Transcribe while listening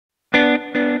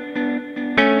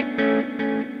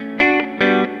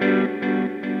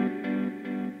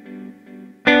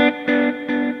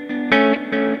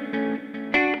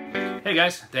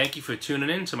guys, thank you for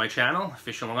tuning in to my channel,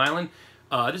 Fish on Long Island.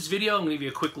 This video, I'm going to give you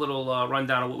a quick little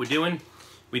rundown of what we're doing.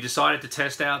 We decided to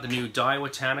test out the new Daiwa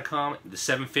Tanacom, the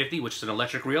 750, which is an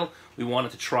electric reel. We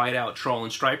wanted to try it out trolling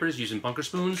stripers using bunker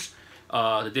spoons.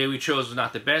 The day we chose was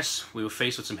not the best. We were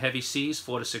faced with some heavy seas,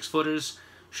 4 to 6 footers,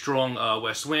 strong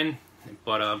west wind.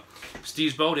 But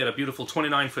Steve's boat had a beautiful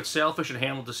 29-foot sailfish and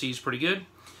handled the seas pretty good.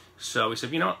 So we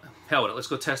said, you know what, hell with it, let's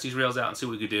go test these reels out and see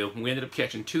what we could do. And we ended up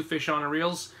catching 2 fish on the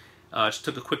reels. Just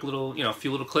took a quick little, a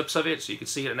few little clips of it so you could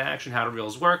see it in action, how the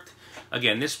reels worked.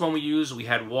 Again, this one we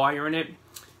had wire in it.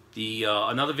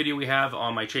 Another video we have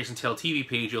on my Chase and Tail TV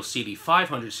page, you'll see the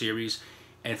 500 series,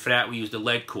 and for that we used the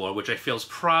lead core, which I feel is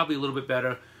probably a little bit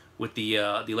better with the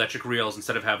electric reels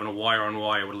instead of having a wire on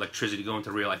wire with electricity going to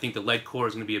the reel. I think the lead core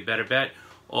is going to be a better bet.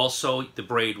 Also, the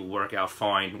braid will work out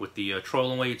fine with the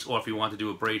trolling weights, or if you want to do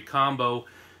a braid combo,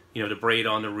 the braid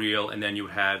on the reel, and then you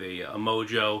would have a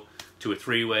mojo to a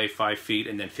 3-way, 5 feet,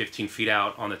 and then 15 feet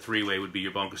out on the 3-way would be your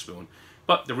bunker spoon.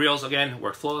 But the reels, again,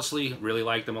 work flawlessly. Really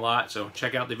like them a lot. So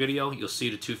check out the video. You'll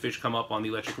see the 2 fish come up on the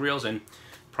electric reels, and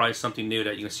probably something new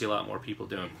that you can see a lot more people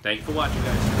doing. Thank you for watching,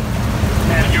 guys.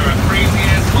 And you're a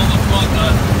crazy-ass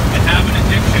motherfucker and have an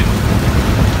addiction.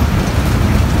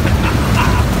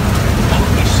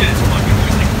 Holy shit, it's fucking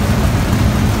windy.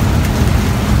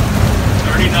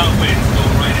 30 knot winds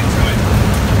going right into it.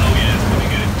 Oh yeah, let me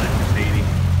get it. Baby.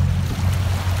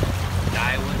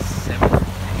 Daiwa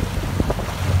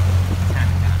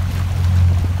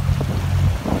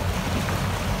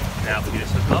 750. Now we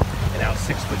just hook up and now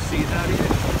 6-foot seas out here.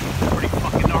 Pretty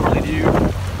fucking gnarly, dude.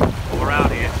 But we're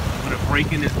out here. I'm gonna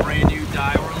break in this brand new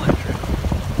Daiwa electric.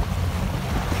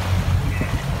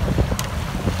 Yeah.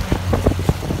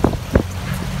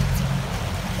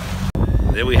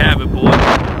 There we have it, boy.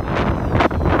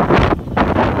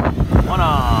 One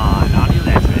on the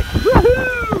electric.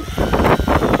 Woohoo!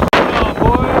 One on,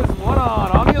 boys. One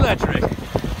on the electric.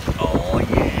 Oh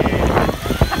yeah.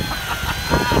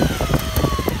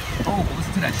 Oh,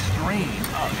 listen to that stream.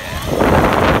 Oh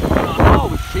yeah.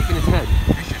 Oh, it's shaking his head.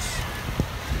 Vicious.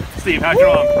 Steve, how'd you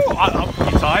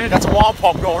you tired? That's a wall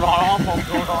pump going on.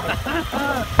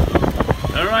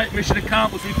 All right, mission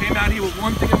accomplished. We came out here with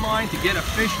one thing in mind, to get a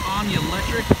fish on the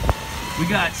electric. We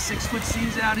got 6-foot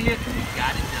seas out here, and we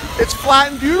got it done. It's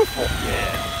flat and beautiful.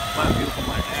 Yeah, flat and beautiful,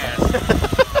 my ass.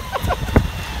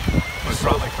 I'm gonna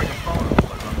drop my freaking phone.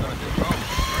 What I'm gonna do? Oh,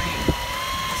 stream.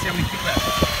 Let's see how many feet left.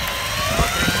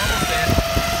 Okay, almost there.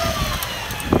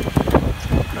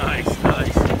 Nice.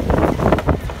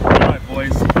 All right,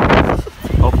 boys.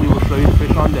 Hopefully we'll show you the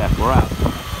fish on deck. We're out.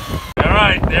 All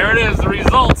right, there it is, the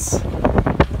results.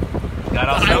 Got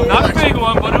ourselves, not a big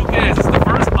one, but who cares? It's the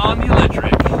first on the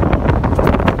electric.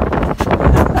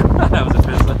 That was a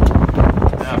fizzler.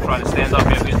 Now I'm trying to stand up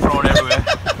here, getting thrown everywhere.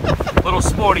 A little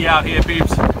sporty out here,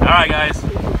 peeps. All right, guys,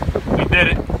 we did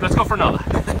it. Let's go for another.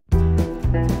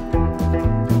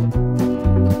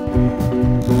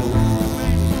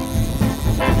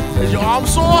 Is your arm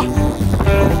sore?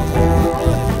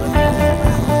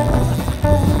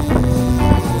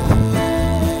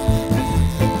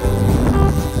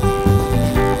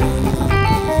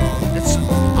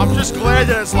 I'm just glad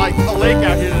that it's like a lake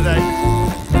out here today.